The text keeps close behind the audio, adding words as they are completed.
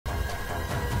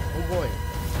point.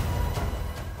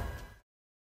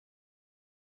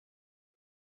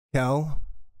 Cal,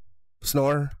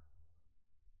 Snore,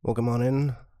 welcome on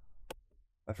in.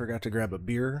 I forgot to grab a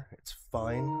beer. It's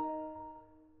fine.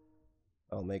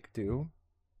 I'll make do.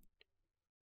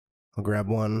 I'll grab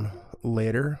one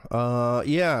later.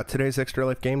 Yeah, today's Extra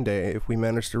Life Game Day. If we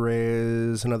manage to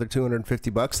raise another 250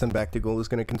 bucks, then Back to Ghoul is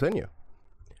going to continue.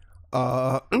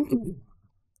 We're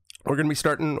going to be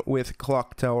starting with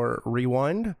Clock Tower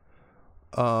Rewind.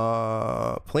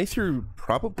 Playthrough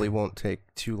probably won't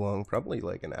take too long. Probably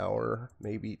like an hour,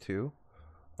 maybe two.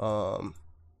 Let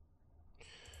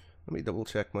me double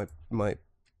check my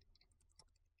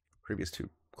previous two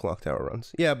Clock Tower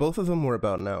runs. Yeah, both of them were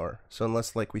about an hour. So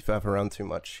unless like we faff around too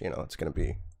much, you know, it's going to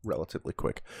be relatively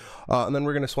quick. And then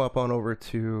we're going to swap on over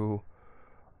to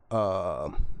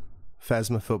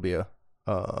Phasmophobia.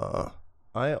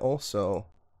 I also...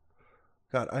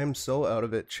 God, I am so out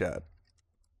of it, chat.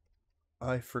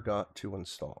 I forgot to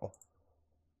install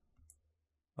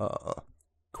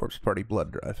Corpse Party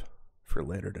Blood Drive for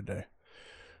later today.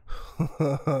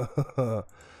 So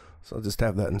I'll just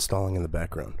have that installing in the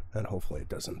background, and hopefully it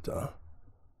doesn't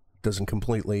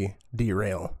completely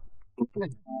derail.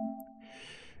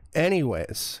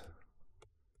 Anyways,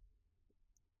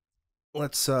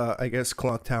 let's I guess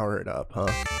Clock Tower it up,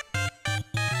 huh?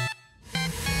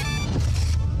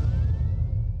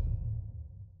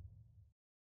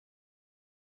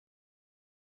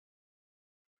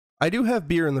 I do have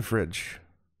beer in the fridge,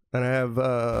 and I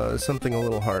have something a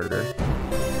little harder.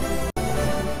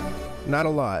 Not a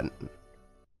lot,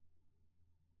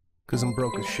 because I'm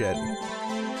broke as shit.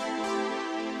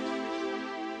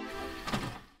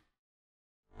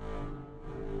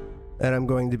 And I'm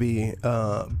going to be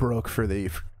broke for the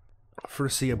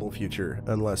foreseeable future,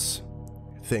 unless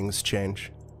things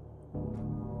change.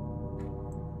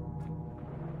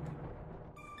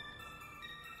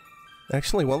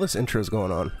 Actually, while this intro's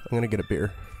going on, I'm gonna get a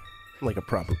beer. Like a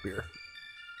proper beer.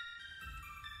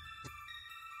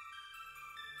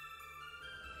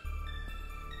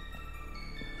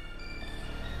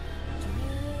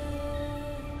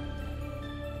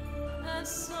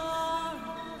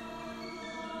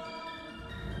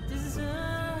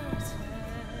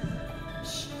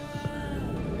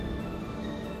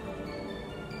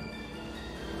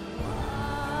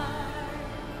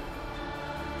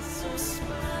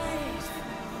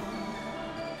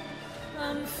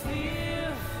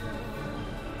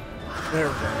 There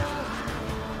we go.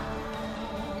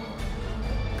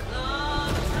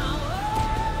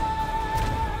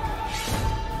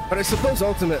 But I suppose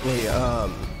ultimately,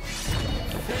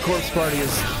 Corpse Party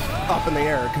is up in the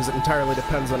air because it entirely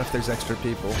depends on if there's extra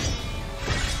people.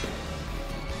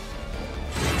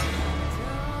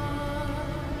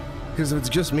 Because if it's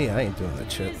just me, I ain't doing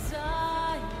that shit.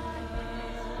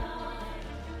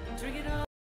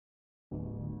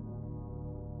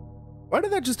 Why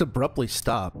did that just abruptly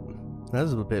stop? That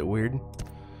was a bit weird.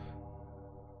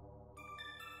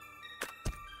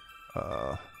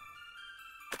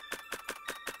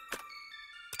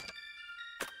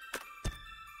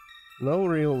 No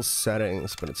real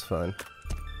settings, but it's fun.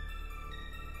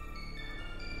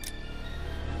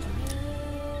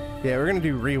 Yeah, we're gonna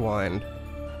do Rewind.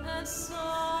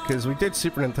 Because we did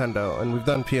Super Nintendo, and we've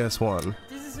done PS1.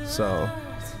 So,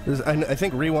 I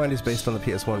think Rewind is based on the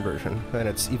PS1 version, and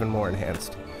it's even more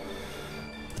enhanced.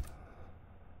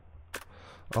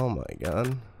 Oh my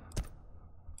god.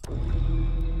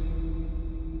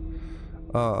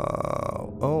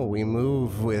 Oh, we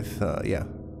move with, yeah.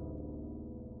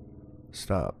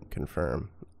 Stop, confirm,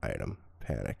 item,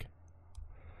 panic.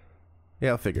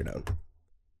 Yeah, I'll figure it out.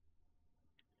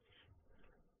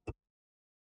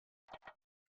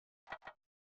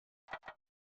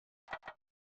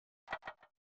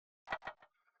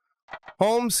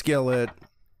 Home skillet.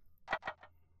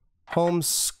 Home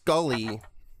scully.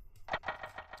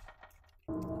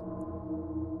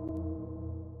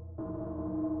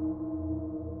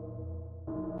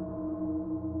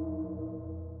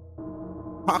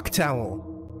 Cock towel.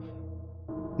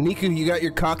 Niku, you got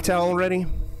your cock towel ready?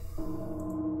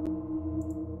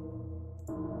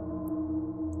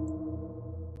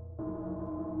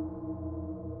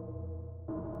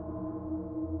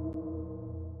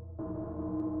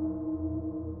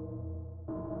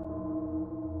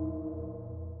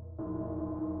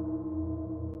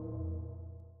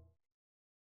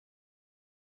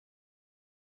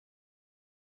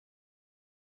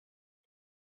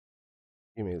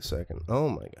 Give me a second. Oh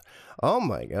my god. Oh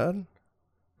my god.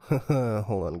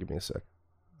 Hold on, give me a sec.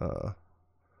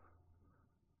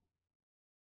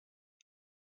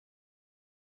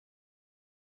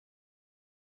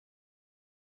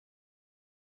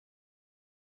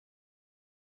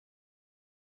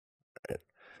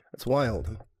 It's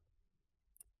wild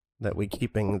that we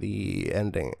keeping the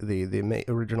ending, the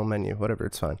original menu. Whatever,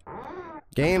 it's fine.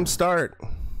 Game start.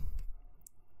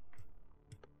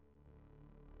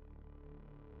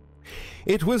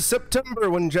 It was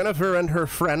September when Jennifer and her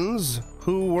friends,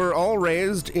 who were all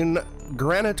raised in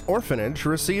Granite Orphanage,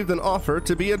 received an offer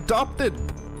to be adopted.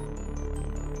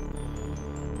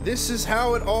 This is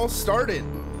how it all started.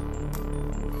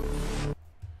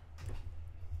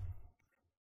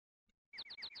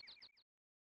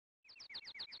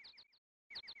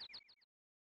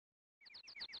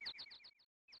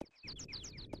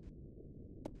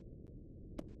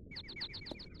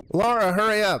 Laura,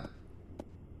 hurry up.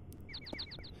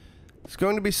 It's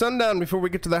going to be sundown before we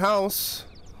get to the house.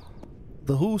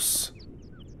 The hoose.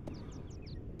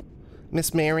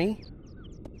 Miss Mary?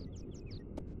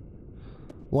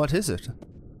 What is it?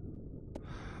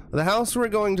 The house we're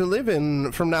going to live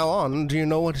in from now on, do you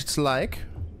know what it's like?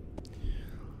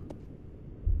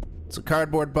 It's a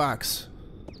cardboard box.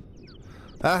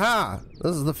 Aha!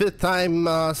 This is the 5th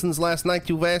time since last night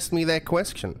you've asked me that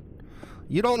question.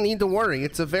 You don't need to worry,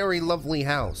 it's a very lovely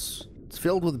house. It's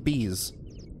filled with bees.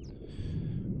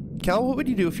 Cal, what would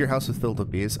you do if your house was filled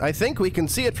with bees? I think we can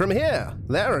see it from here.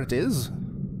 There it is.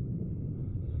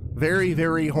 Very,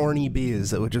 very horny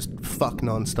bees that would just fuck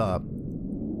nonstop.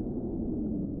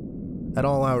 At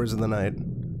all hours of the night.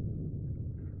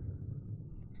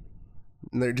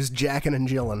 And they're just jacking and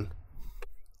jilling.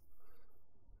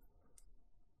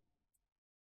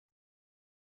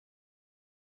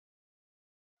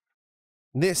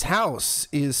 This house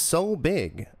is so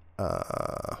big.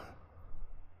 I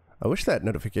wish that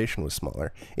notification was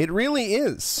smaller. It really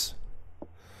is.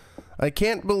 I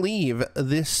can't believe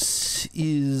this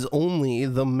is only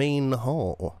the main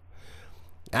hall.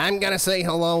 I'm gonna say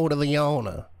hello to the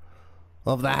owner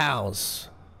of the house.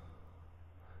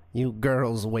 You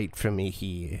girls wait for me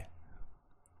here.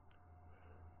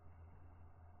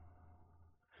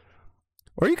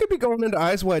 Or you could be going into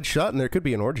Eyes Wide Shut and there could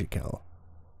be an orgy, Cal.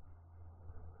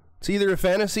 It's either a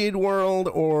fantasy world,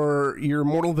 or you're a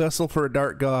mortal vessel for a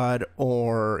dark god,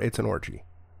 or it's an orgy.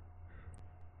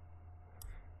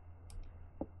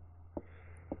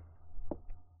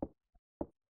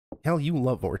 Hell, you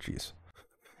love orgies.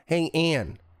 Hey,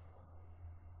 Anne.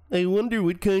 I wonder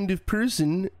what kind of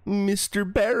person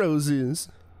Mr. Barrows is.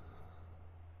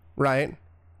 Right?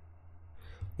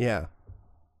 Yeah.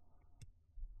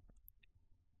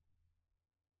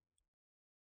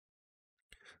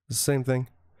 The same thing.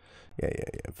 Yeah,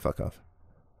 fuck off.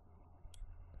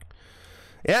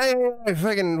 Yeah,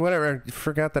 fucking whatever. I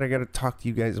forgot that I gotta talk to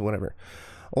you guys, whatever.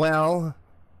 Well,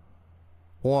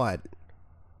 what?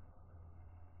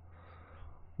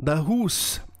 The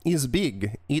house is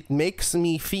big. It makes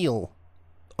me feel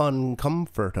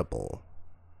uncomfortable.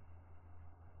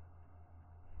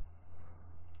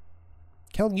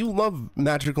 Cal, you love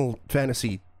magical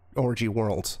fantasy orgy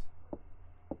worlds.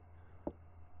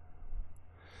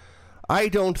 I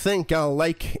don't think I'll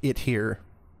like it here.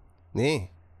 Eh.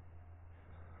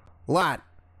 Lot,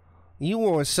 you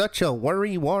are such a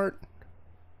worrywart.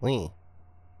 Eh.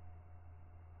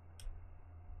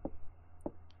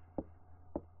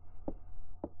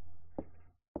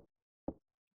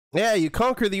 Yeah, you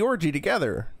conquer the orgy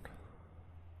together.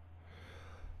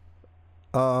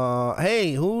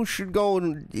 Hey, who should go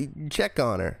and check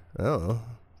on her? Oh,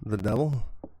 the devil.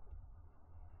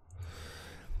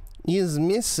 Is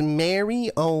Miss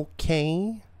Mary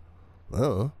okay?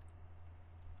 Oh.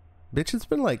 Bitch, it's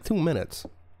been like 2 minutes.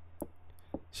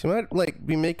 She might, like,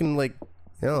 be making, like,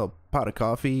 you know, a pot of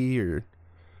coffee, or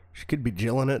she could be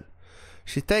jilling it.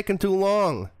 She's taking too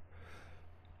long.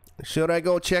 Should I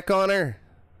go check on her?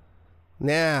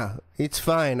 Nah, it's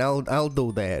fine. I'll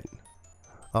do that.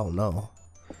 Oh no.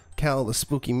 Cal, the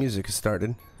spooky music has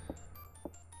started.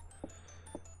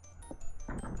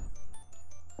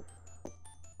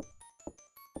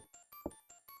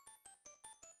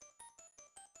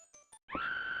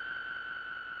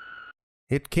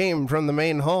 It came from the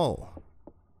main hall.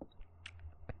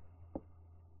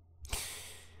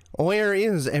 Where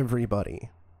is everybody?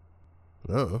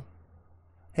 Oh.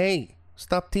 Hey,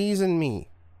 stop teasing me.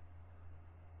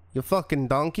 You fucking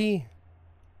donkey?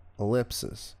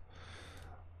 Ellipsis.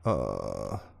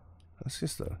 That's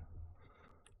just a...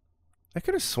 I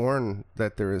could have sworn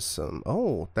that there is some...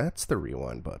 Oh, that's the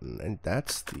rewind button. And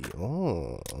that's the...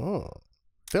 Oh.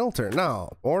 Filter.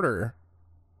 No. Order.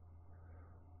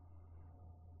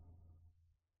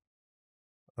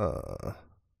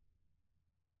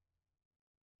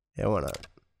 Yeah, why not?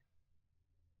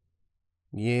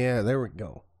 Yeah, there we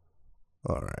go.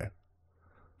 Alright.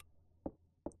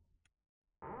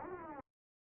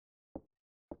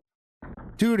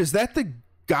 Dude, is that the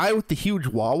guy with the huge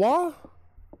Wawa?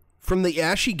 From the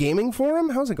Ashy Gaming Forum?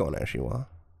 How's it going, Ashy Wah?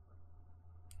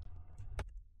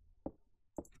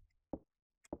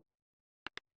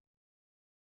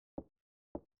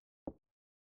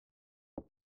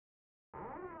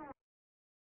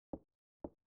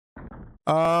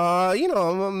 You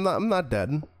know, I'm not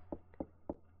dead.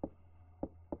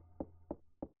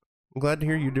 I'm glad to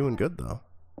hear you're doing good, though.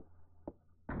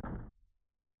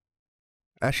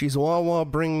 Ashy's Wawa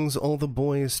brings all the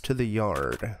boys to the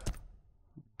yard.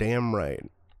 Damn right.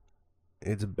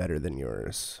 It's better than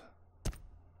yours.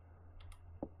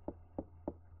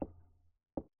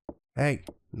 Hey,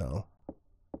 no.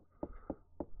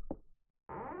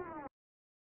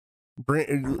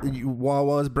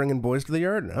 Wawa's bringing boys to the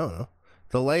yard? No.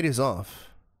 The light is off.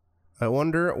 I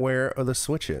wonder where the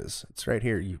switch is. It's right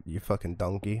here, you fucking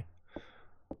donkey.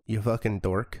 You fucking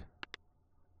dork.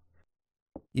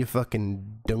 You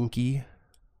fucking donkey.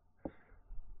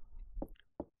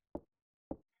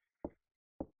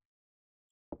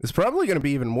 It's probably going to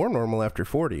be even more normal after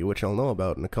 40, which I'll know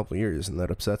about in a couple years, and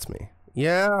that upsets me.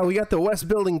 Yeah, we got the West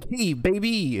Building key,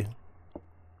 baby!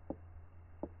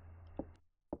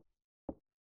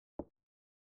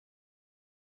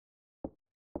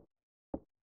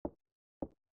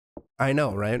 I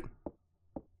know, right?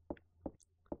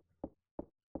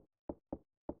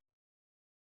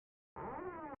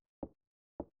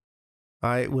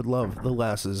 I would love the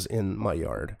lasses in my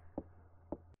yard.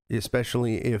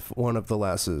 Especially if one of the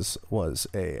lasses was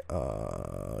a,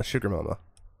 sugar mama.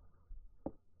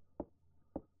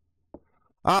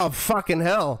 Oh, fucking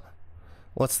hell!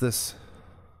 What's this?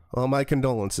 Well, my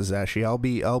condolences, Ashy. I'll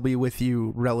be with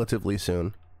you relatively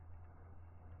soon.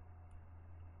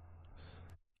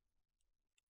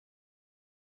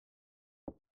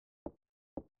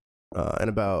 In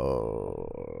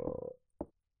about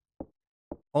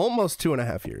almost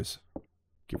 2.5 years,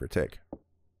 give or take.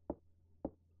 A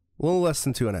little less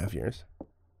than 2.5 years.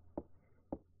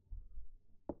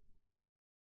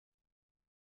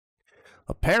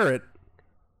 A parrot?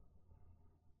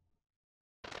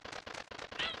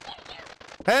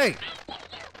 Hey!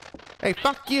 Hey,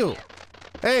 fuck you!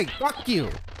 Hey, fuck you!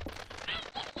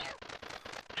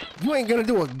 You ain't gonna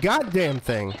do a goddamn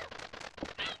thing!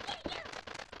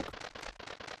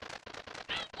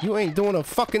 You ain't doing a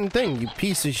fucking thing, you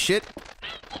piece of shit!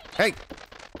 Hey!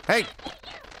 Hey!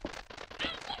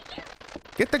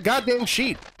 Get the goddamn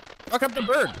sheet! Fuck up the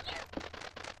bird!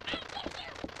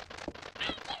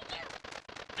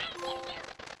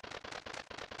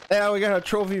 Yeah, we got a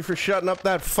trophy for shutting up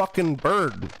that fucking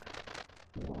bird.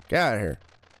 Get out of here.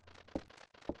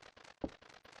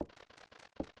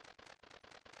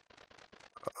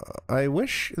 I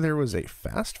wish there was a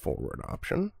fast forward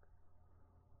option.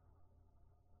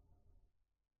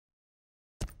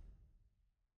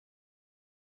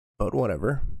 But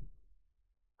whatever.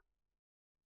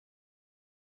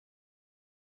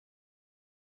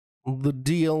 The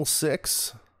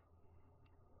DL6.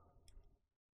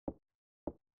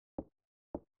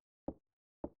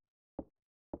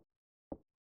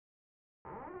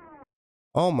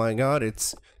 Oh my god,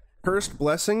 it's Cursed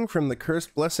Blessing from the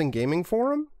Cursed Blessing Gaming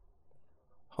Forum?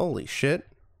 Holy shit.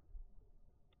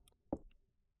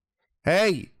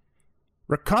 Hey!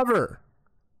 Recover!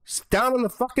 It's down on the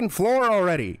fucking floor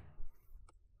already!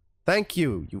 Thank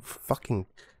you, you fucking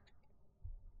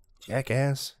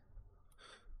jackass.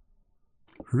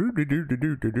 I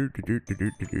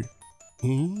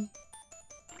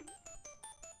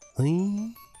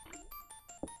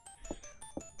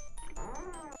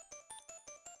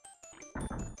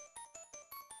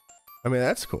mean,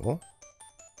 that's cool.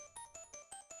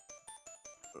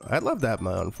 I'd love to have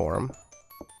my own forum.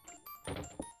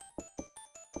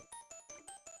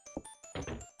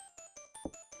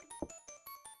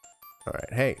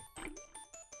 Alright, hey.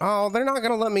 Oh, they're not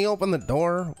gonna let me open the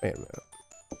door? Wait a minute.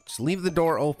 Just leave the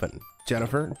door open,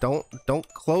 Jennifer. Don't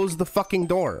close the fucking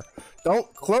door.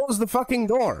 Don't close the fucking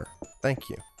door. Thank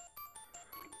you.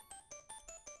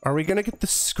 Are we gonna get the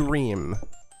scream?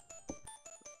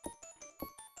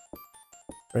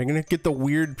 Are we gonna get the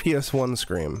weird PS1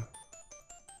 scream?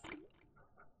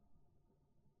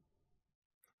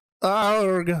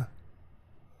 Arg.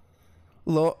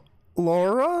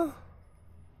 Laura?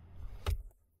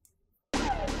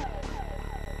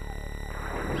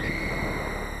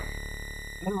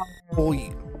 Oh,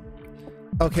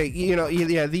 okay, you know,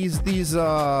 yeah, these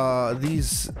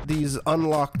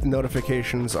unlocked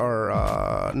notifications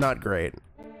are not great.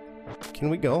 Can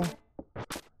we go?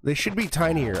 They should be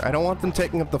tinier. I don't want them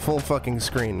taking up the full fucking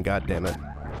screen, god damn it.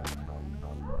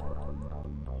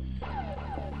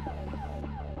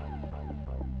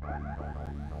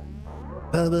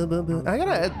 I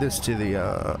gotta add this to the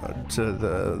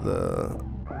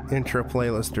intro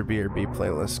playlist or BRB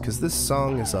playlist, because this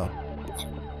song is up.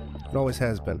 It always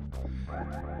has been.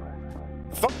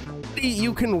 Fuck,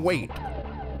 you can wait.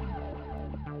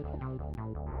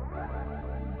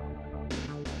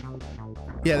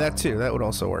 Yeah, that too. That would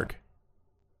also work.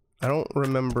 I don't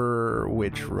remember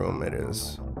which room it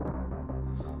is.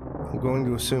 I'm going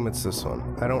to assume it's this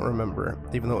one. I don't remember,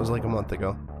 even though it was like a month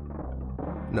ago.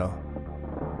 No.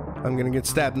 I'm gonna get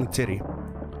stabbed in the titty.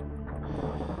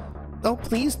 Oh,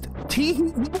 please.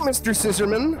 Mr.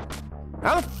 Scissorman.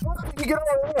 How the fuck did you get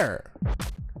over there?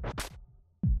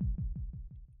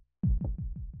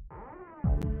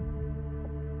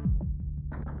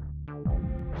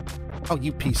 Oh,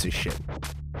 you piece of shit.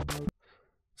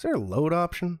 Is there a load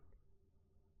option?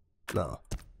 No.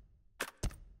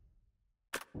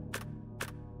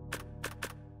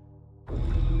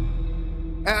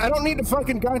 I don't need to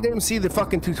fucking goddamn see the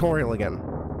fucking tutorial again.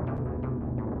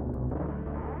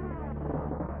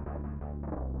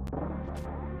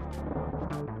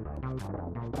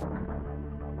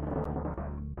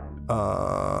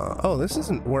 Oh, this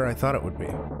isn't where I thought it would be.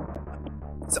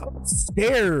 It's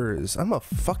upstairs. I'm a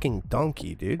fucking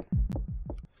donkey, dude.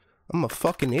 I'm a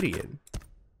fucking idiot.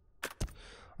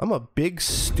 I'm a big,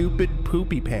 stupid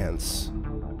poopy pants.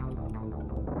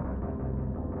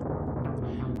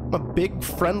 I'm a big,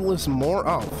 friendless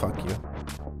Oh, fuck you.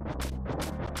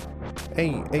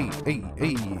 Hey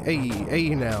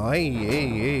now. Hey.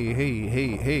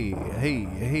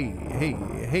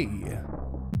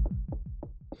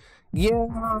 Yeah,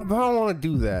 but I don't want to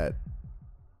do that.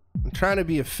 I'm trying to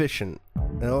be efficient,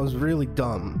 and I was really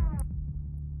dumb.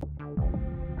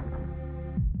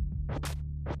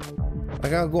 I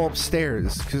gotta go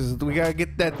upstairs, because we gotta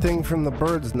get that thing from the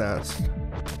bird's nest.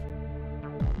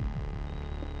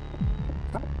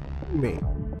 Me.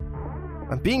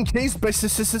 I'm being chased by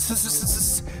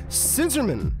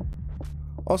Scissorman.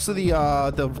 Also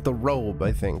the robe,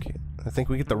 I think. I think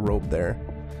we get the robe there.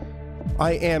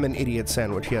 I am an idiot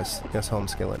sandwich, yes. Yes, home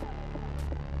skillet.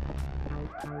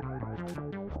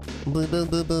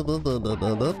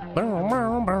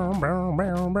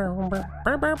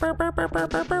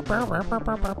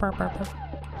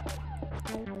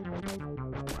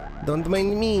 Don't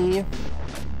mind me.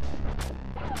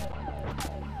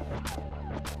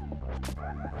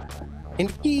 And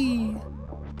key.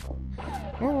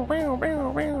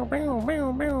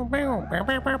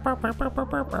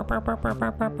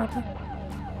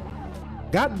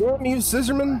 God damn you,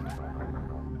 Scissorman!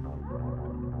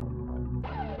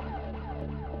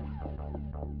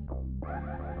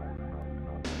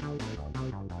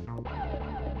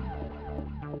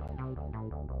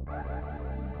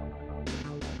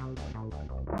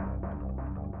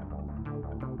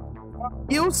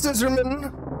 You,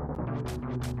 Scissorman!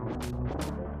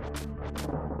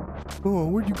 Oh,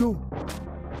 where'd you go?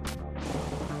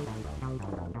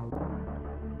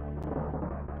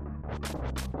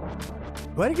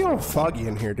 Why'd he get all foggy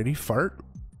in here? Did he fart?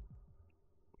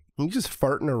 Did he just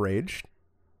fart in a rage?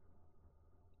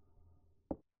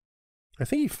 I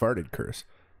think he farted, curse.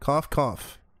 Cough,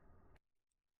 cough.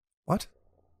 What?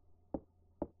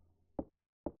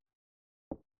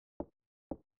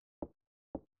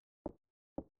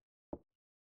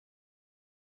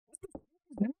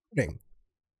 What's happening?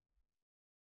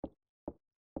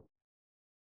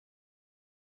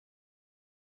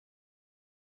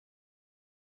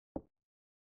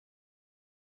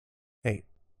 Hey.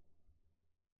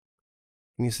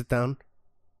 Can you sit down?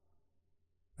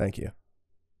 Thank you.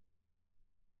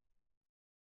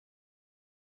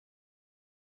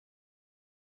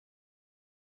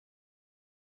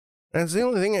 That's the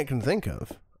only thing I can think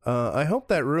of. I hope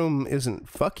that room isn't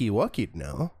fucky-wuckied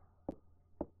now.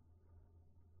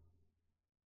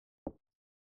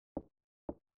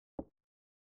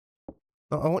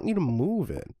 I want you to move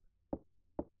it.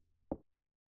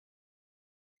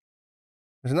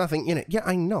 There's nothing in it. Yeah,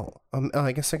 I know.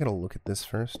 I guess I gotta look at this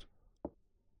first.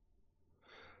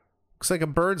 Looks like a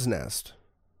bird's nest.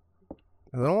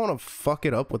 I don't want to fuck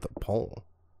it up with a pole.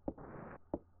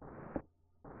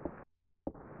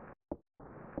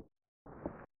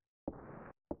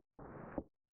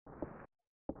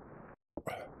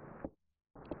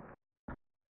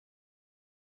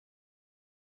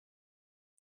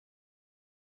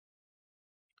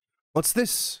 What's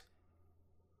this?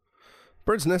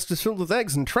 Bird's nest is filled with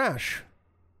eggs and trash.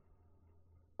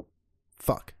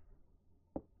 Fuck.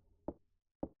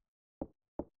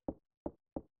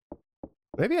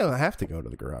 Maybe I'll have to go to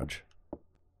the garage.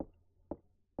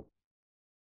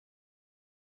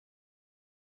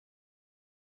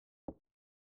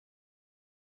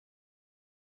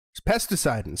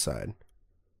 pesticide inside.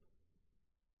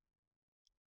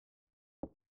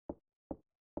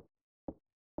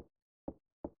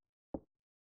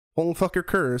 Whole fucker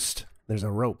cursed. There's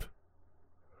a rope.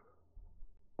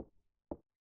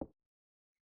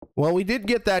 Well, we did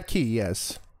get that key,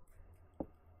 yes.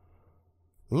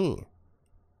 I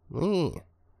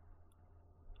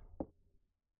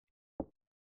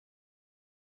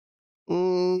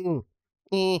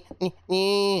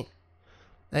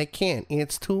can't.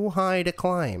 It's too high to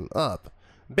climb up.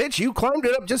 Bitch, you climbed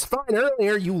it up just fine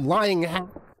earlier, you lying hack.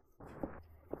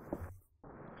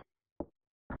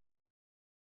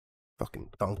 Fucking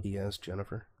donkey ass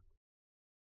Jennifer.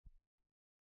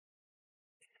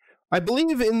 I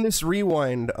believe in this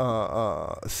rewind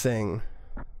thing.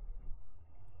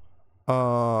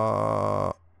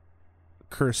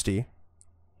 Kirsty.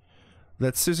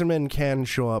 That Scissorman can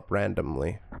show up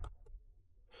randomly.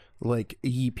 Like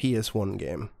a PS1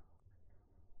 game.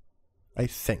 I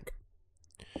think.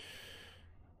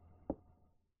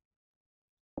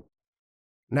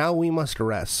 Now we must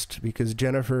rest, because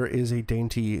Jennifer is a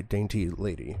dainty, dainty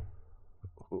lady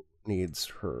who needs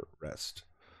her rest.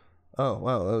 Oh,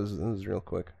 wow, that was real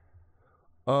quick.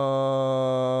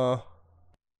 Yeah,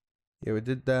 we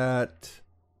did that.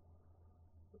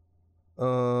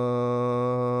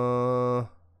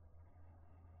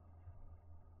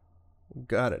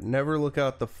 Got it. Never look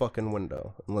out the fucking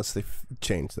window, unless they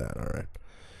change that, alright.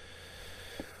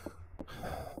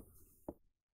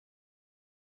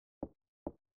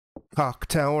 Cock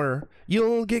tower.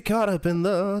 You'll get caught up in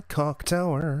the cock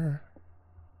tower.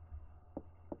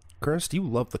 Cursed, you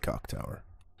love the cock tower.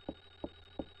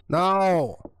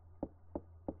 No!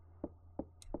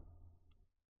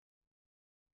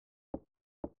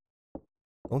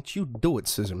 Don't you do it,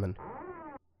 Scissorman.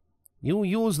 You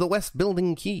use the west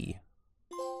building key.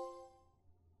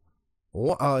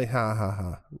 Oh, ha ha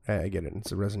ha. I get it.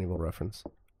 It's a Resident Evil reference.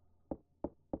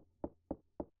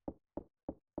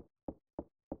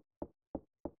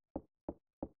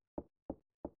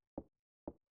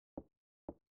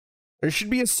 There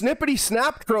should be a snippety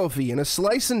snap trophy and a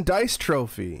slice and dice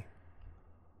trophy.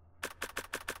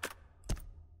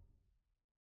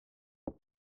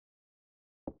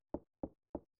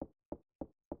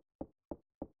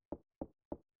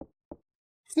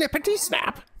 Snippety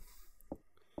snap.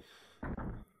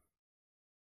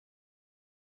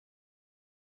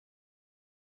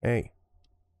 Hey.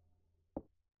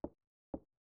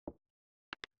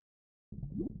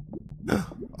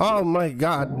 Oh my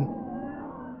god.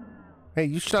 Hey,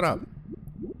 you shut up.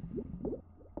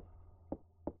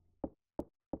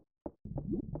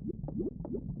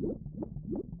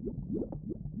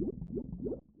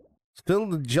 Spill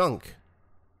the junk.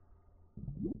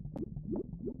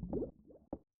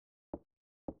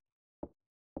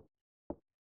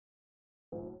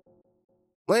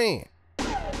 Hey.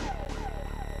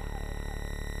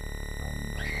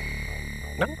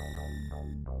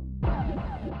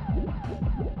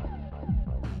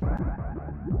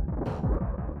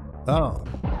 Oh.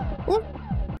 Ooh.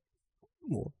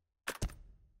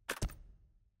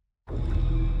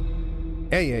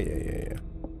 Yeah.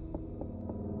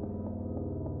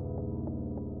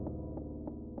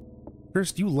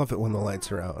 First, you love it when the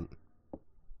lights are out.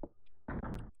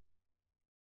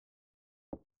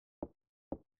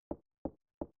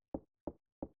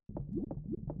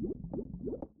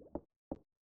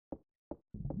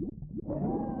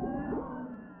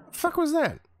 What the fuck was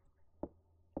that?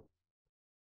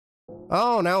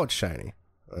 Oh, now it's shiny.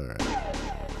 Alright.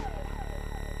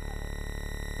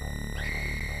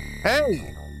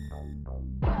 Hey!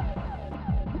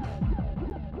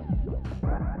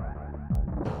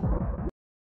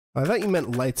 I thought you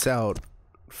meant lights out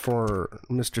for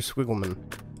Mr. Squiggleman.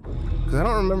 Because I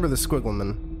don't remember the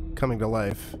Squiggleman coming to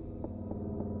life.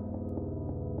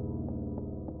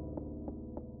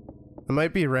 It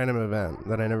might be a random event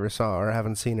that I never saw or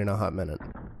haven't seen in a hot minute.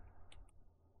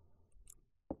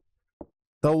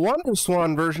 The Wonder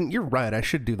Swan version? You're right, I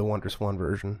should do the Wonder Swan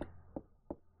version.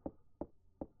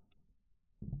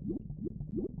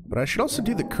 But I should also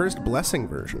do the Cursed Blessing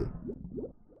version.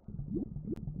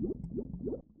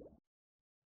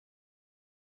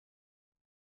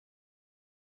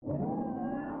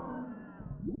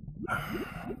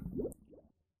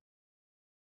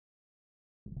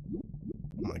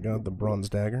 Oh my god, the bronze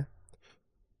dagger.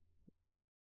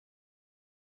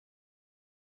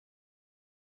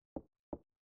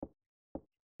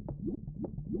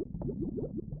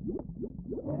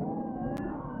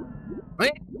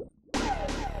 Wait.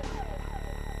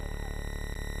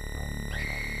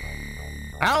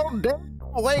 How dare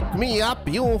you wake me up,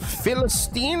 you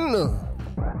Philistine?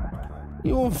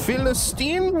 You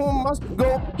Philistine who must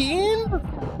go in?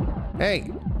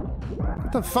 Hey,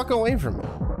 get the fuck away from me.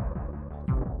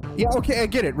 Yeah, okay, I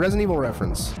get it. Resident Evil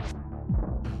reference.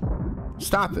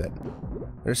 Stop it.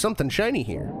 There's something shiny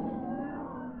here.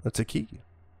 That's a key.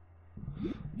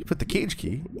 You put the cage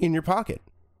key in your pocket.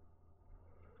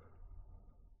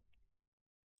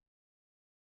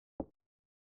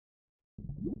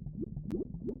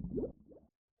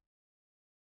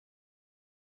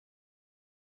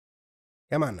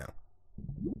 Come on now.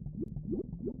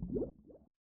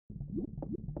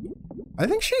 I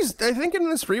think in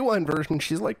this rewind version,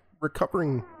 she's like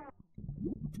recovering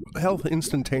health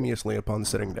instantaneously upon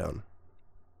sitting down.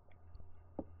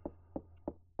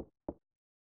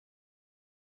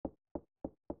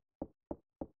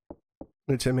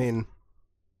 Which, I mean,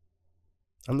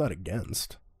 I'm not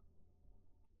against.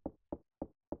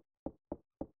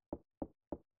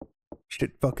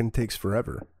 Shit fucking takes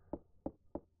forever.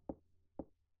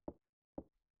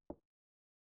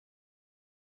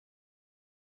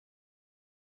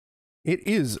 It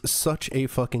is such a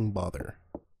fucking bother.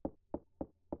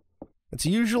 It's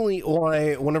usually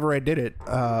why, whenever I did it,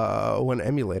 when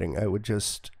emulating, I would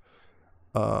just,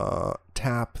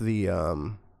 tap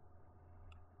the,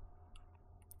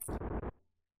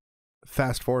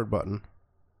 fast forward button.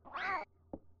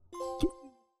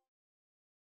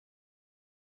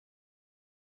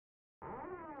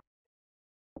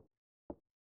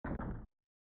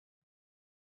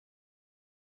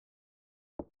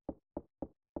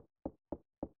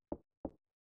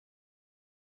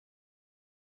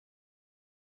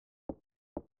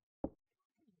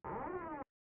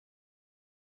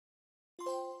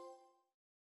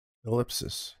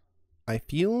 Ellipsis. I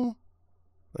feel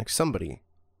like somebody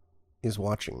is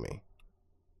watching me.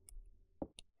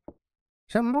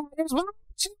 Somebody's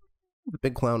watching. The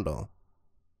big clown doll.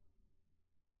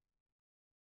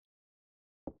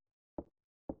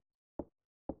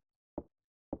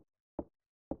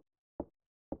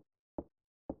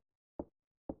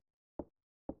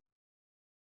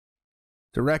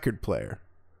 The record player.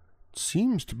 It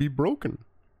seems to be broken.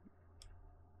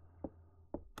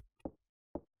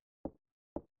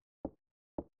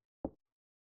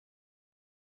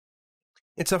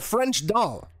 It's a French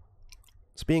doll.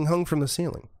 It's being hung from the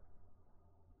ceiling.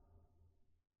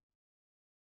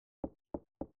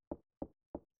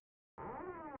 I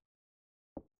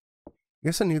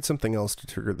guess I need something else to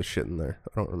trigger the shit in there.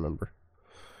 I don't remember.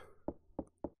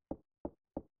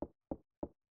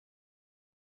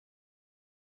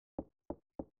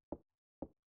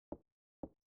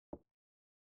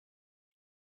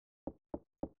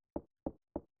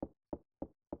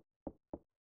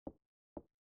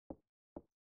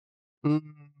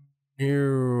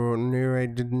 No, I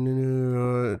did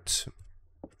not.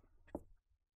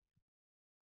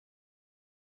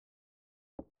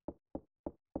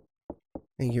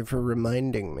 Thank you for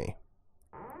reminding me.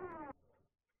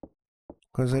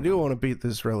 Because I do want to beat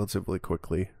this relatively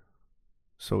quickly.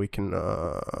 So we can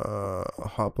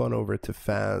hop on over to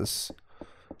Faz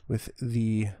with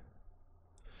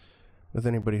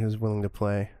anybody who's willing to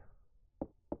play.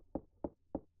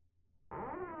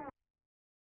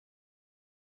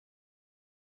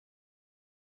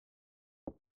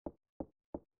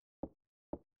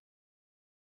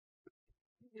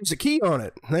 There's a key on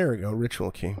it. There we go, ritual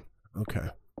key. Okay.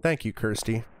 Thank you,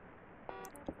 Kirsty.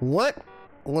 What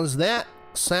was that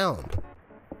sound?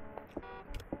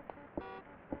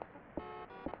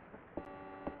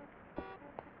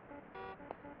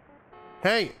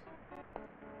 Hey!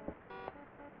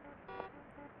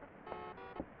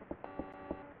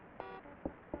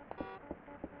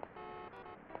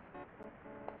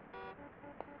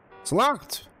 It's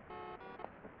locked!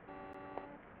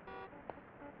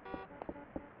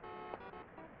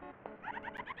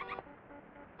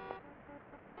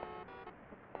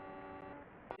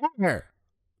 Here.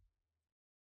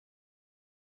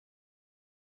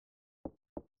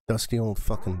 Dusty old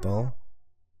fucking doll.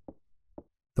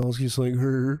 Doll's just like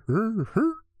her.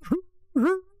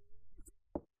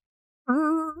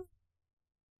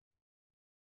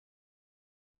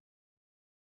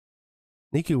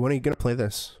 Niku, when are you gonna play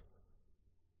this?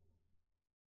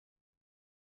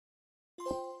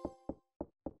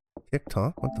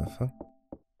 TikTok? What the fuck?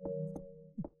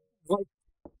 What?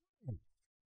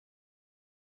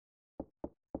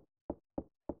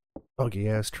 Buggy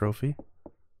ass trophy.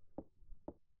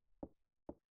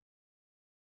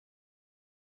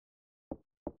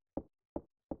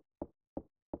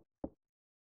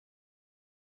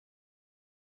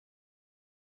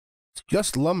 It's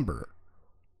just lumber.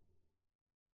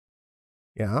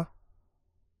 Yeah?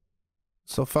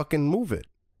 So fucking move it.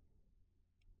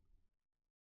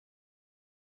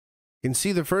 You can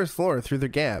see the first floor through the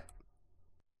gap.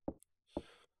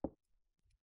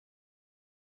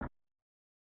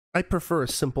 I prefer a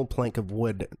simple plank of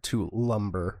wood to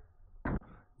lumber.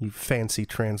 You fancy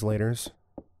translators.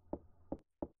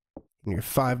 And your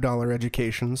 $5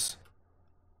 educations.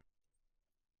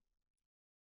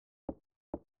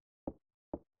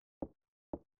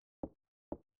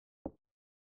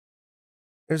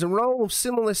 There's a row of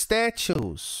similar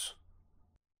statues.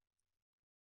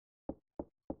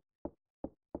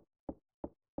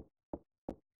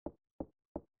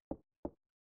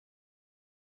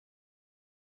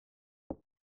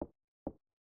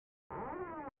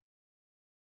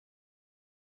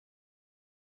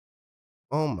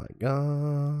 Oh my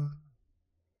god.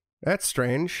 That's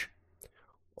strange.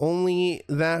 Only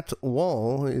that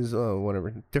wall is,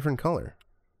 whatever, different color.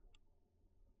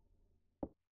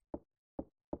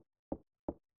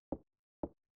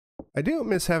 I do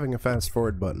miss having a fast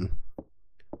forward button.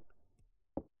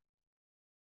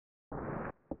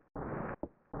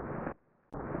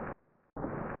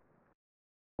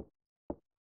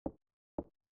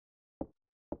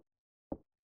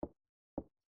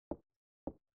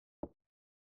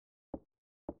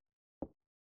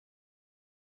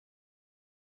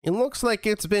 It looks like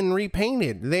it's been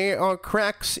repainted. There are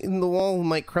cracks in the wall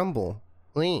might crumble.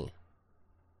 Why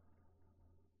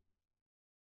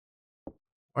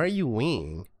are you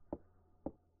weeing?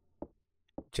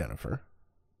 Jennifer.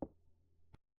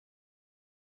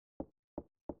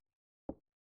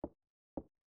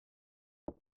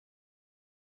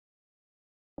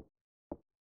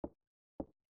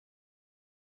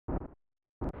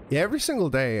 Yeah, every single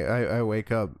day I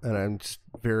wake up and I'm just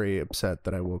very upset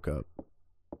that I woke up.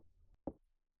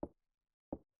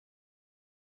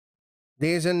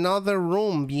 There's another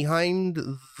room behind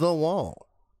the wall.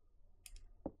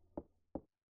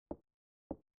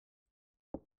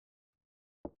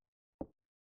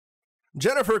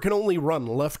 Jennifer can only run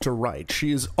left to right.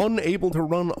 She is unable to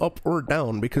run up or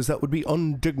down because that would be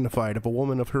undignified of a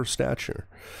woman of her stature.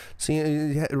 See,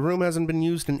 the room hasn't been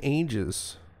used in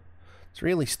ages. It's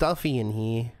really stuffy in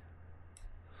here.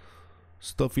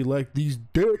 Stuffy like these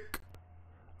dick.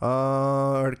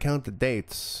 Or to count the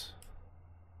dates.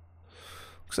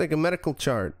 Looks like a medical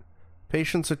chart.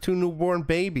 Patients are 2 newborn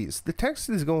babies. The text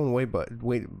is going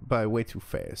way too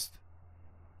fast.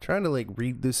 Trying to like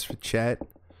read this for chat.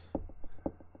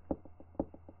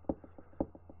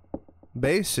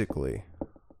 Basically,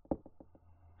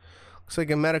 looks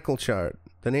like a medical chart.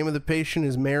 The name of the patient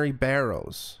is Mary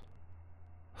Barrows.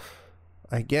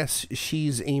 I guess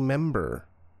she's a member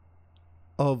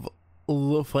of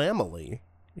the family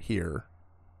here.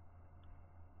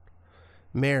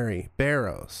 Mary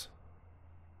Barrows.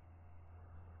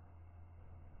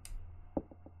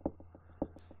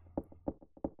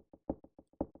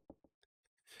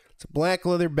 It's a black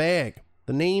leather bag.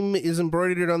 The name is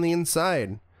embroidered on the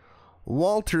inside.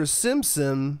 Walter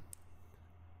Simpson.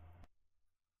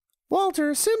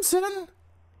 Walter Simpson?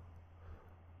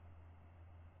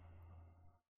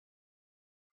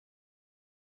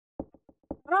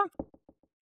 Huh?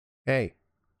 Hey.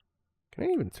 Can I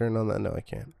even turn on that? No, I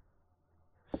can't.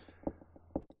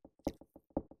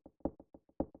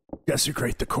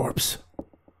 Desecrate the corpse.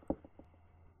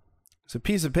 There's a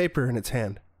piece of paper in its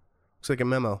hand. Looks like a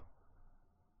memo.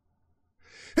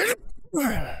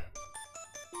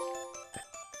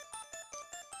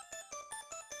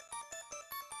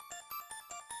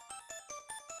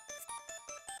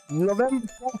 November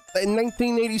 4th,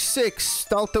 1986,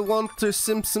 Dr. Walter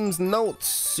Simpson's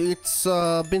notes. It's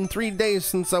been 3 days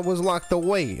since I was locked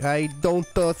away. I don't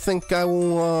think I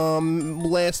will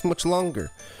last much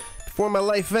longer. Before my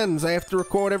life ends, I have to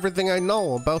record everything I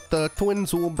know about the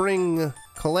twins who will bring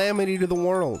calamity to the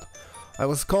world. I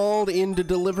was called in to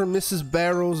deliver Mrs.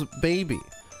 Barrows' baby,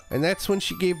 and that's when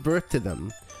she gave birth to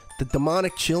them, the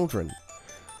demonic children.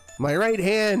 My right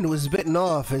hand was bitten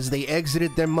off as they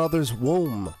exited their mother's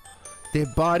womb. Their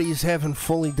bodies haven't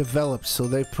fully developed, so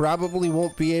they probably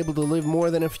won't be able to live more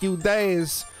than a few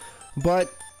days. But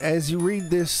as you read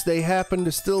this, they happen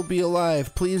to still be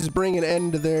alive. Please bring an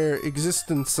end to their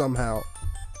existence somehow.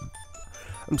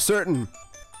 I'm certain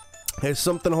that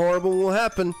something horrible will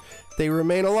happen if they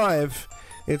remain alive.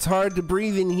 It's hard to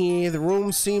breathe in here. The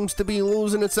room seems to be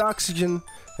losing its oxygen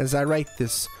as I write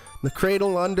this. The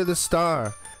cradle under the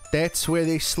star. That's where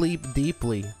they sleep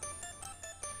deeply.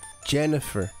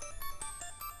 Jennifer.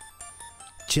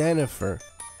 Jennifer.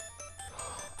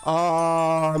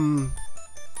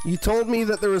 You told me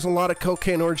that there was a lot of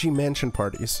cocaine orgy mansion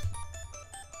parties.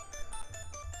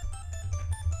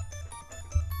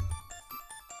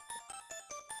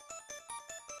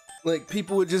 Like,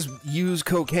 people would just use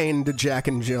cocaine to Jack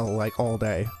and Jill, like, all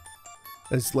day.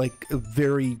 It's, like, a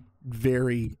very,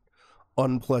 very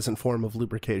unpleasant form of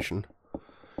lubrication.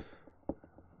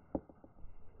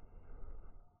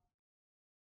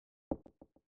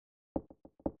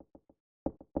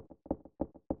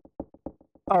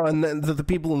 Oh, and then the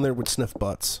people in there would sniff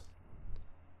butts.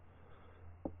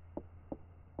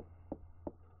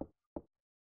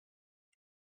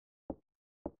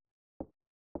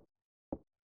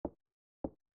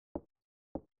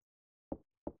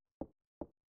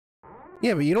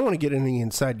 Yeah, but you don't want to get any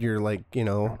inside your, like, you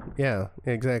know, yeah,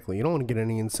 exactly. You don't want to get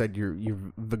any inside your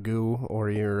vagoo or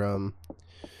your,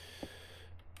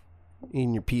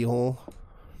 in your pee hole.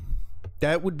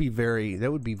 That would be very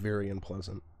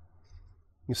unpleasant.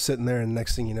 You're sitting there and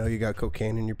next thing you know, you got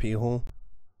cocaine in your pee hole.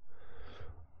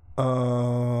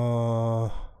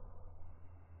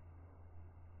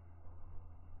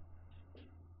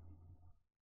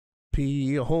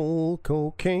 Pee hole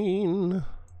cocaine.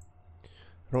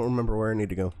 I don't remember where I need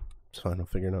to go. It's fine, I'll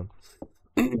figure it out.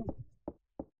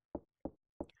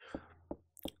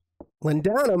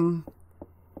 Lendanum.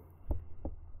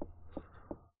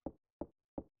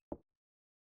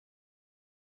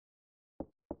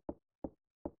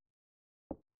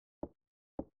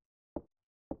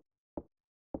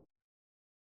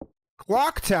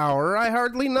 Clock Tower? I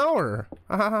hardly know her.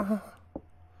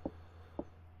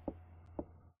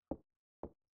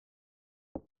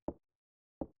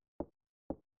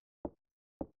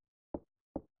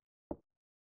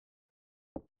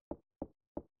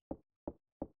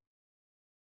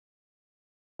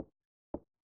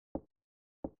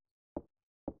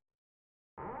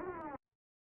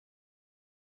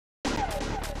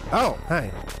 Oh, hi.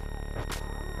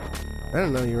 I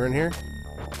didn't know you were in here.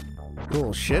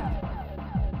 Cool shit.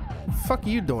 The fuck are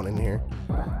you doing in here?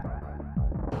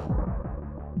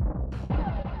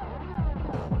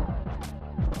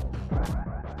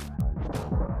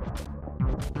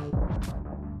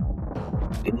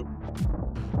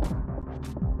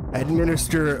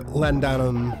 Administer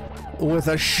Lendanum with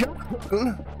a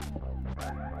shotgun.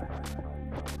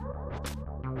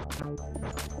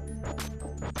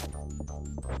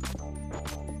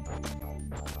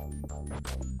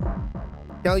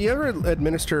 Cal, you ever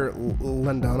administer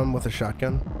Lendanum with a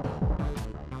shotgun?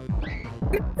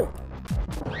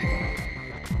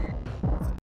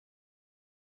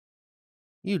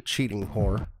 You cheating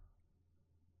whore.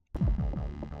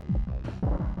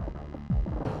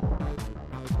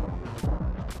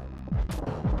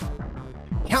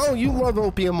 Cal, you love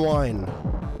opium wine.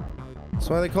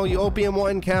 That's why they call you Opium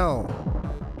Wine Cal.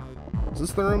 Is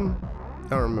this the room? I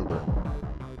don't remember.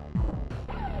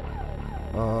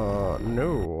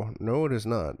 No. No, it is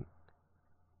not.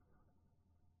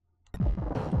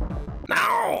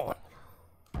 No!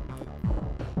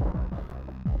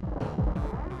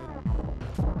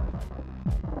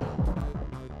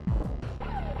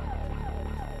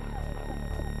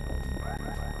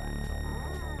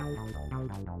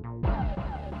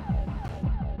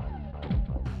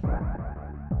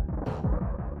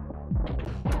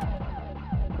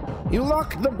 You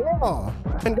locked the door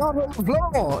and got on the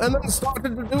floor and then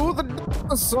started to do the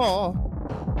dinosaur.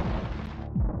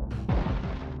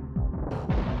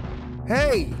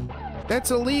 Hey,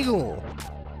 that's illegal.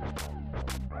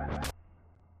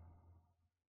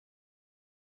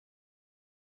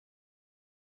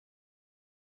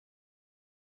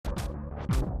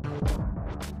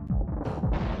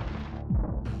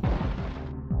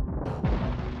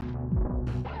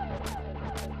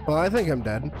 Well, I think I'm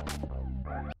dead.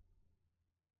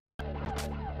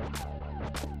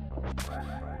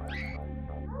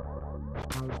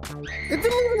 It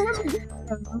didn't even let me do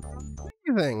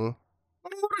anything.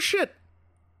 What a load of shit.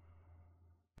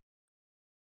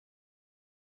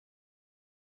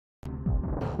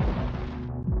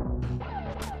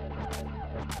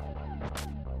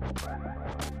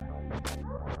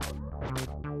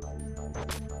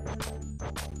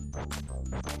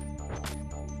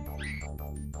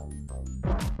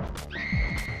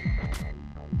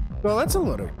 Well, that's a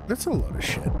load of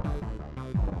shit.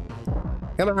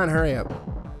 Come on, hurry up.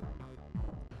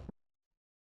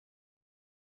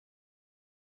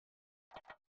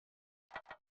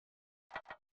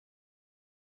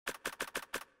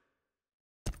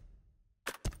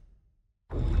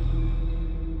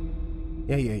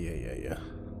 Yeah.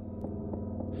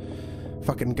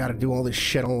 Fucking gotta do all this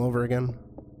shit all over again.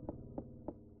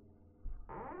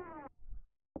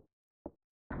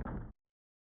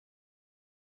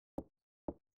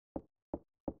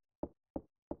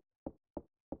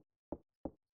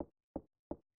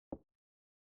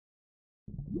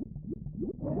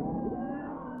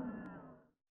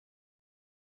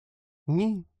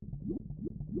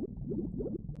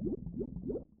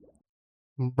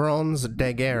 Bronze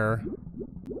dagger.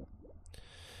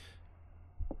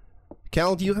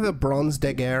 Cal, do you have a bronze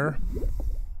dagger?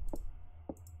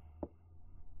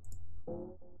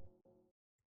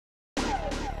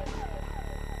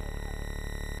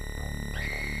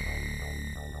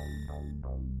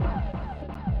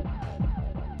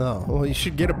 Oh, well, you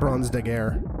should get a bronze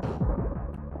dagger.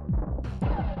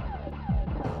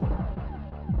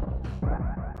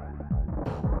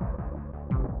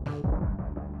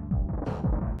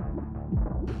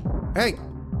 Hey!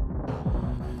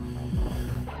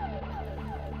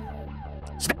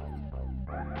 Stop.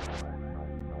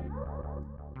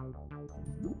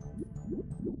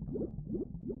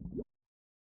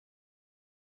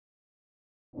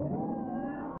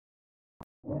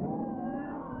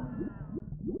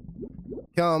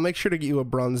 Yeah, I'll make sure to get you a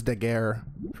bronze dagger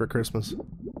for Christmas.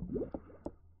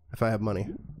 If I have money.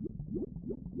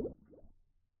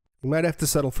 You might have to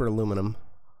settle for aluminum.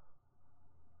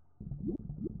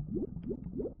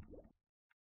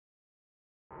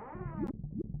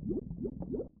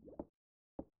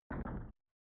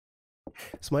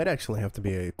 This might actually have to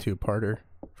be a two-parter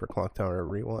for Clock Tower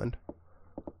Rewind.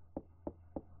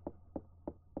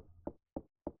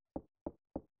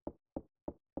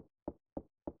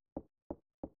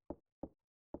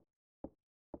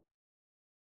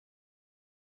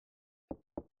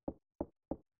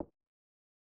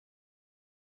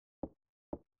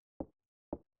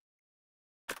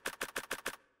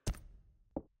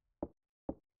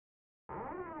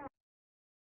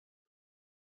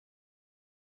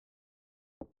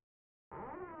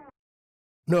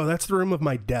 No, that's the room of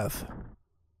my death.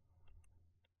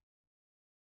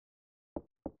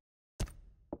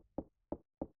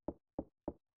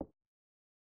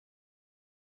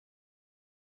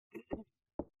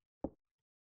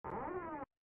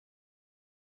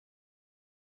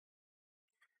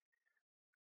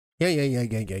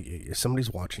 Yeah.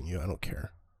 Somebody's watching you. I don't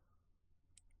care.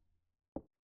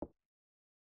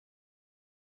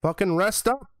 Fucking rest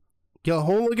up, you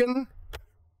hooligan.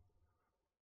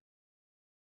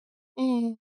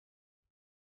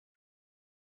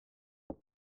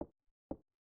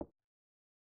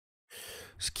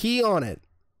 Just key on it.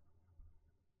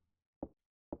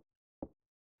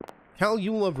 Cal,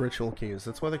 you love ritual keys.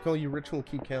 That's why they call you Ritual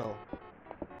Key Cal.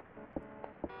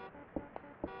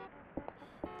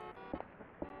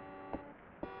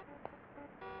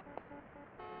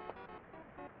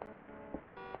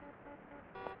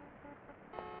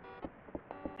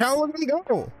 Cal, let him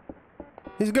go.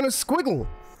 He's gonna squiggle.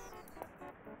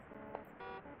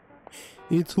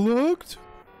 It's locked.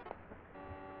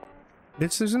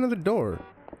 Bitch, there's another door.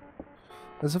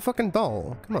 There's a fucking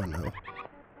doll. Come on now.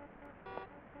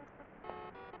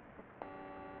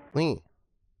 Lee.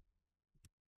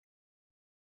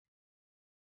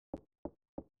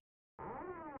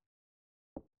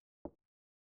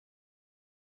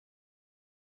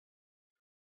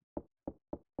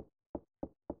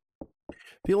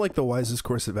 I feel like the wisest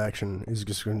course of action is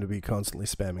just going to be constantly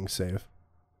spamming save.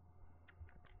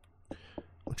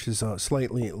 Which is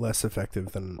slightly less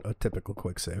effective than a typical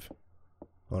quick save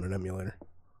on an emulator.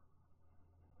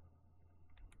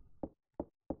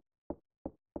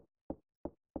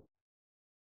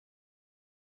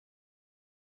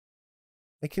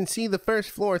 I can see the first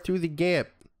floor through the gap.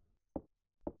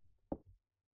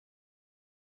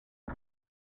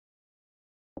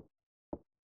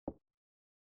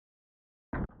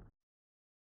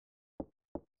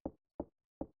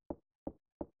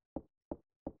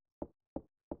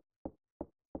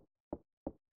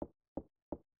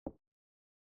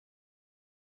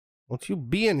 Won't you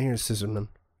be in here, Scissorman?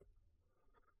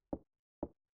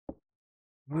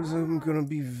 Because I'm gonna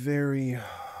be very,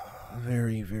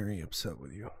 very upset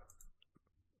with you.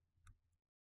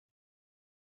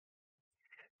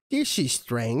 This is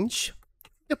strange.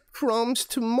 The prom's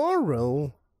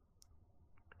tomorrow.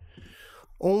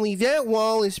 Only that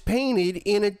wall is painted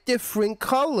in a different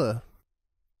color.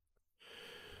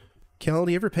 Cal,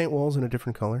 do you ever paint walls in a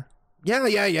different color?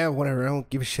 Yeah, whatever. I don't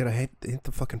give a shit. I hit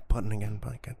the fucking button again,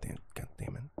 but god damn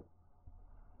it.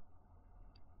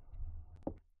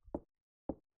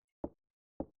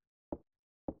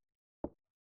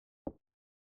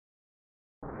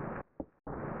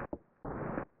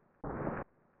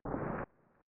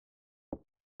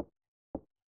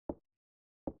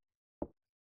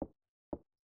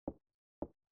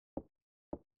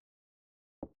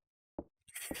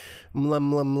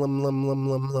 Lum.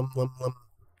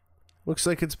 Looks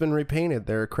like it's been repainted.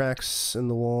 There are cracks and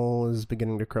the wall is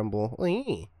beginning to crumble.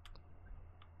 Eee.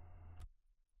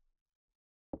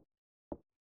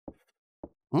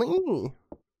 Mm.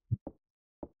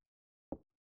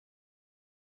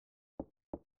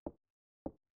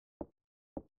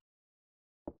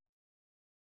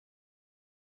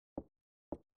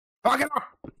 Fuck it up!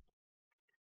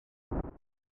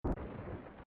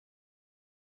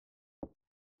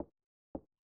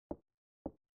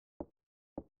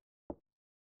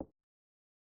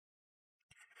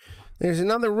 There's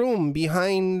another room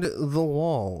behind the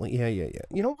wall. Yeah. You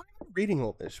know, why am I reading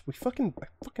all this? I fucking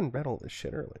read all this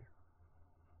shit earlier.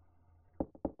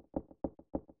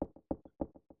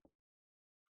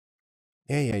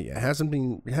 Yeah. Hasn't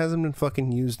been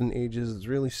fucking used in ages. It's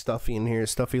really stuffy in here.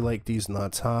 Stuffy like these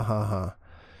nuts. Ha ha ha.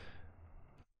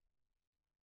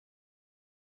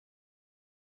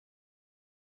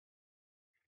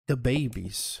 The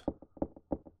babies.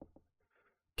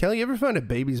 Kelly, you ever find a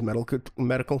baby's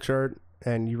medical chart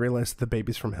and you realize the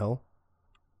baby's from hell?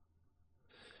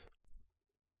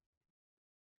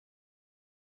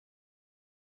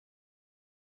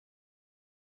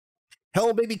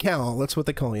 Hell baby Cal, that's what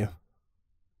they call you.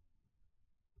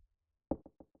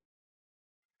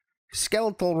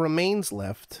 Skeletal remains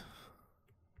left.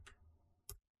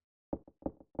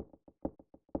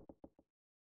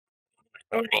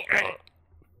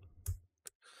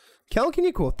 Cal, can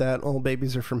you quote that? All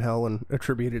babies are from hell and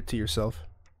attribute it to yourself.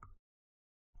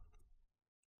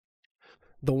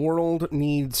 The world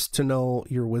needs to know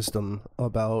your wisdom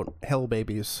about hell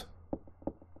babies.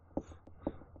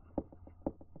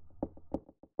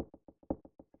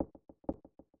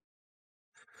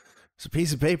 It's a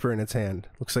piece of paper in its hand.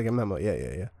 Looks like a memo.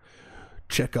 Yeah.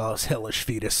 Chekhov's hellish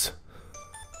fetus.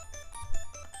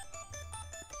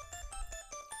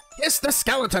 Yes, the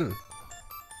skeleton!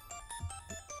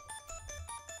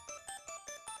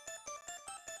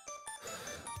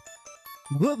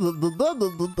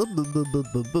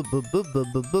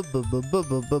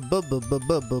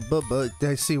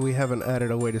 I see we haven't added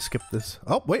a way to skip this.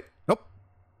 Oh, wait. Nope.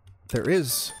 There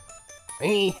is.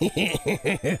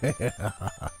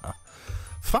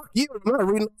 Fuck you. I'm not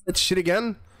reading that shit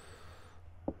again.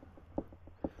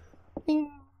 Alright,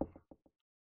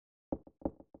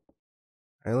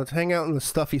 let's hang out in the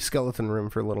stuffy skeleton room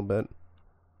for a little bit.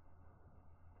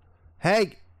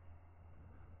 Hey!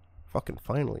 Fucking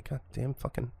finally. Goddamn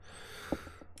fucking...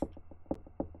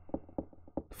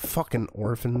 Fucking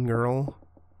orphan girl.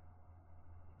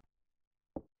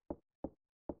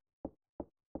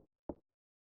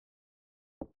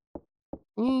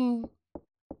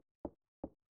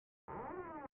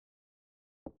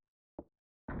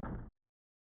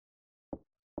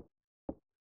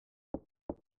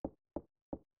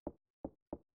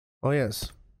 Oh,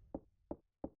 yes.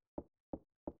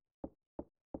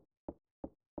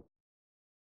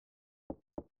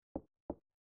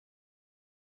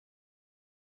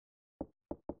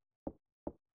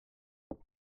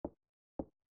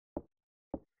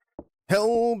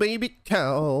 Hell, baby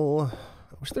cow.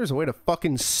 I wish there was a way to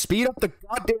fucking speed up the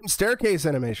goddamn staircase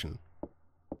animation.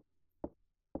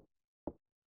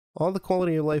 All the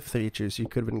quality of life features you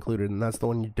could have included, and that's the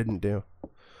one you didn't do.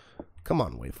 Come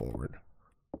on, way forward.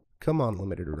 Come on,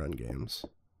 limited run games.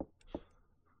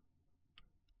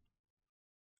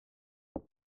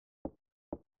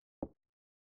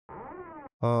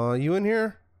 You in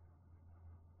here?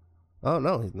 Oh,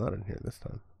 no, he's not in here this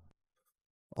time.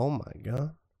 Oh my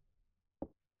god.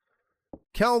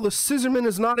 Cal, the scissorman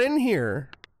is not in here!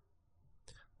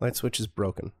 Light switch is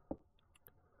broken.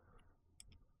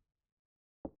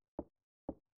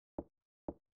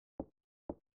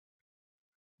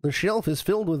 The shelf is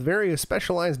filled with various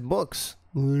specialized books.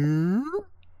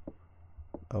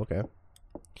 Okay.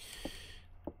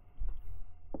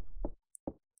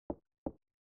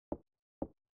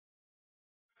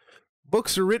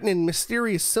 Books are written in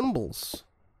mysterious symbols.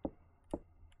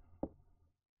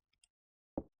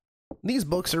 These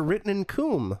books are written in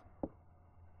Coom.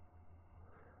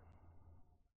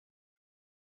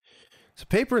 There's a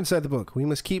paper inside the book. We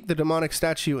must keep the demonic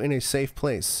statue in a safe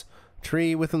place.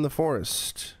 Tree within the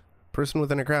forest. Person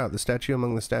within a crowd. The statue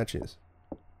among the statues.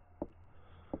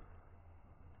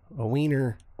 A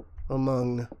wiener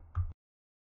among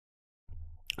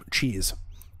cheese.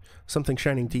 Something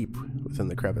shining deep within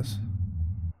the crevice.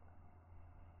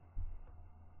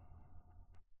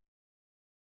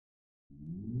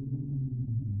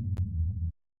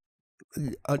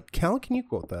 Cal, can you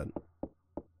quote that?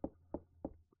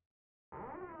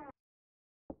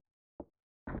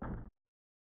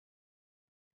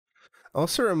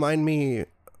 Also remind me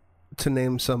to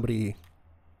name somebody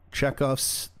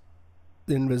Chekhov's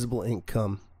invisible ink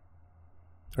cum.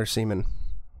 Or semen.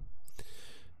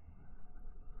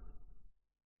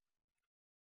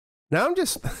 Now I'm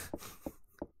just...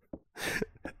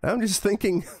 I'm just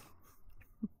thinking...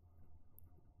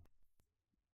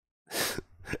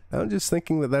 I'm just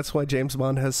thinking that that's why James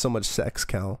Bond has so much sex,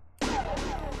 Cal.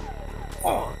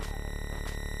 Oh.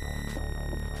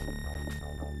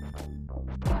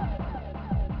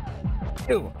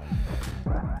 Ew.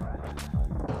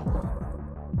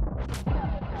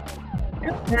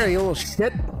 Here, you little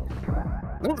shit.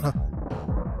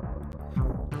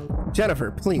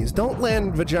 Jennifer, please, don't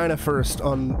land vagina first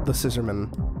on the scissorman.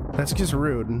 That's just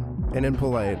rude and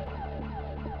impolite.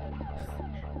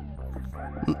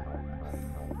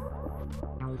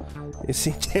 You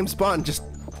see, James Bond just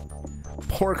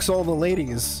porks all the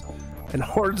ladies and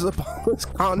hoards up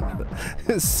all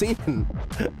his semen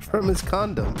from his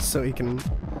condoms so he can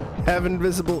have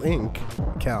invisible ink,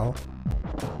 Cal.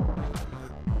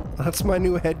 That's my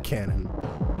new headcanon.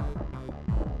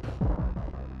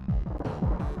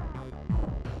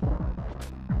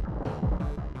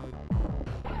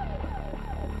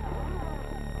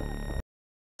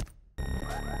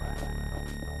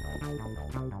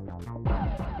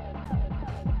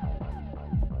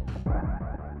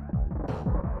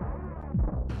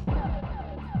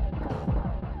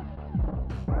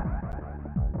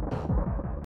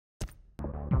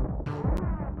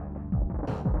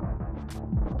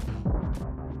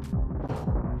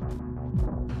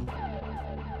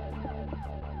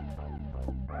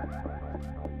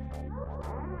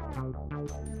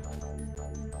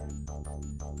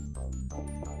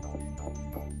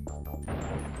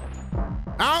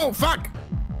 Oh, fuck!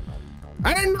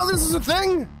 I didn't know this was a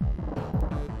thing!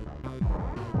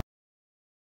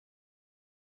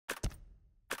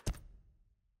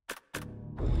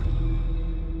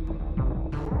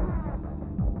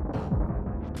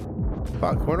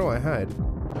 Fuck, where do I hide?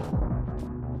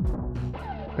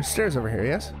 There's stairs over here,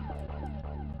 yes?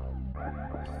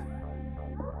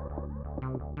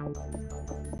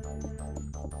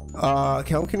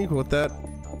 Cal, can you quote that?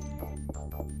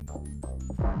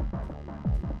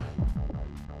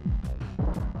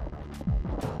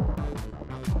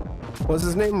 Was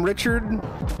his name Richard?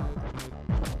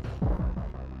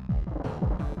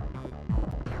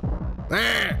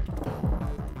 Ah!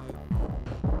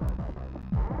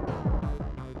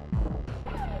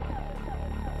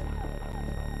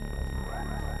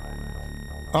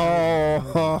 Oh!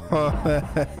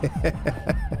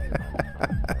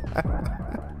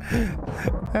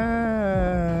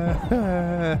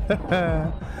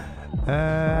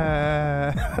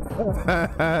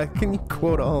 Can you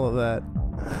quote all of that?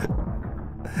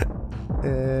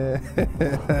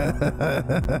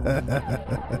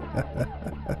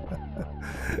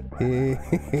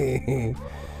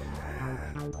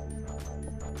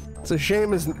 It's a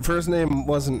shame his first name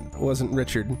wasn't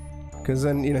Richard, because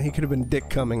then, you know, he could have been Dick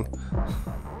Cumming.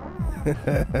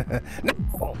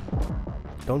 No!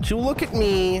 Don't you look at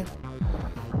me!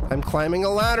 I'm climbing a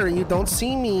ladder, you don't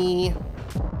see me!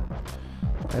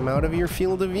 I'm out of your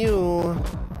field of view.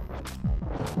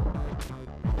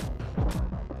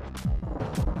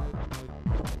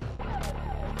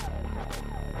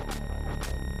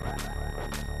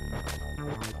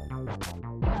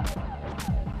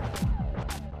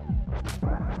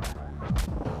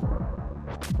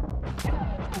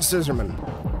 Scissorman.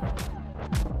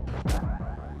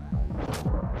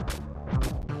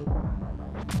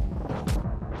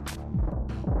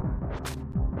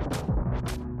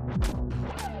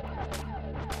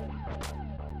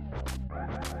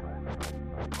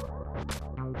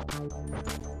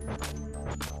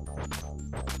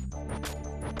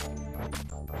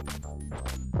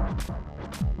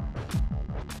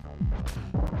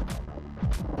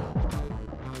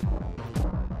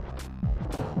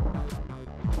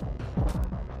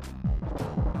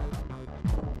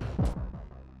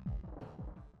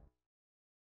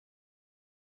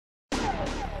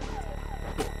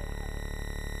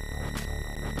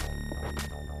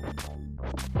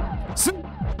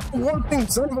 Warping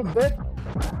son of a bitch!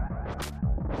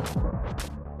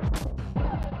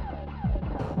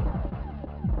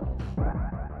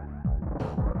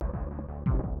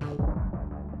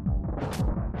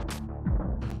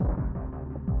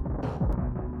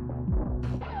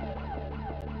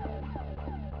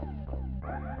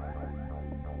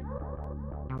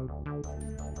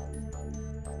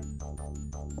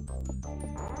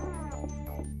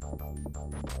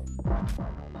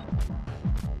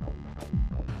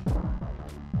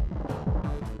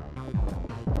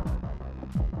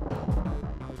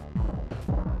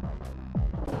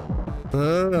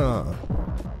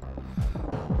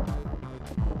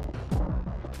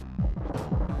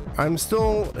 I'm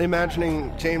still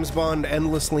imagining James Bond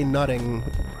endlessly nutting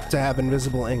to have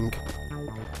invisible ink.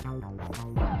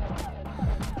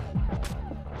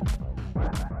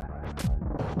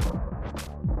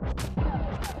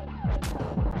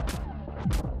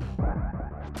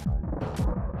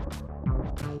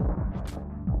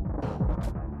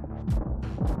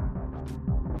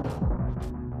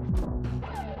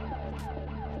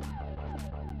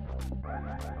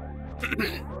 Come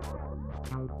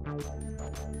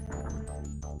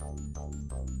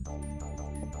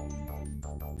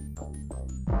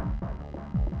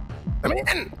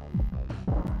in!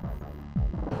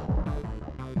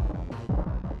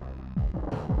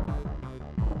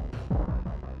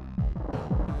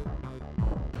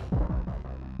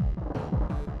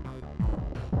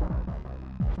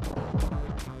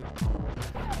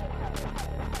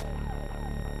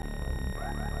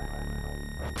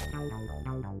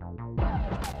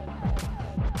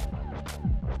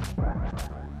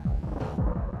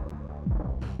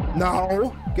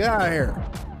 No! Get out of here!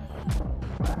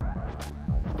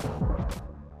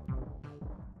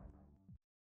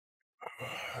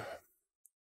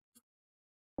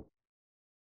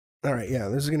 All right, yeah,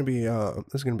 this is gonna be a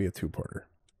two-parter.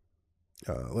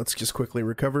 Let's just quickly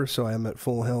recover so I am at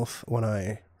full health when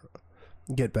I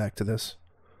get back to this.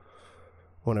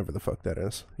 Whenever the fuck that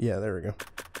is. Yeah, there we go.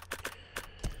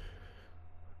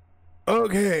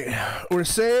 Okay, we're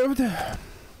saved.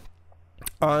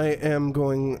 I am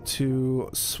going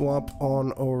to swap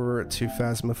on over to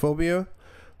Phasmophobia.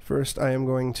 First, I am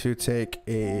going to take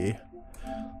a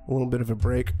little bit of a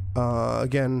break.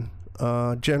 Again,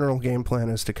 general game plan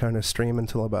is to kind of stream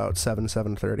until about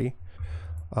 7:30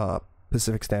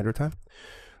 Pacific Standard Time.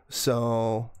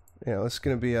 So, you know, it's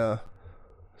gonna be a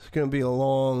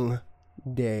long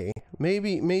day.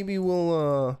 Maybe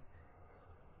we'll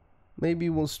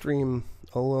stream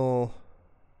a little.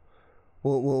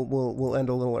 We'll end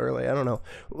a little early. I don't know.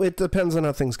 It depends on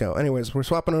how things go. Anyways, we're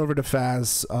swapping over to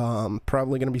Phaz.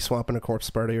 Probably gonna be swapping to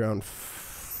Corpse Party around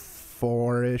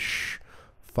 4-ish,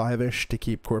 5-ish to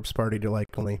keep Corpse Party to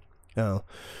like only 2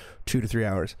 to 3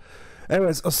 hours.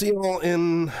 Anyways, I'll see you all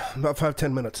in about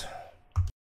 5-10 minutes.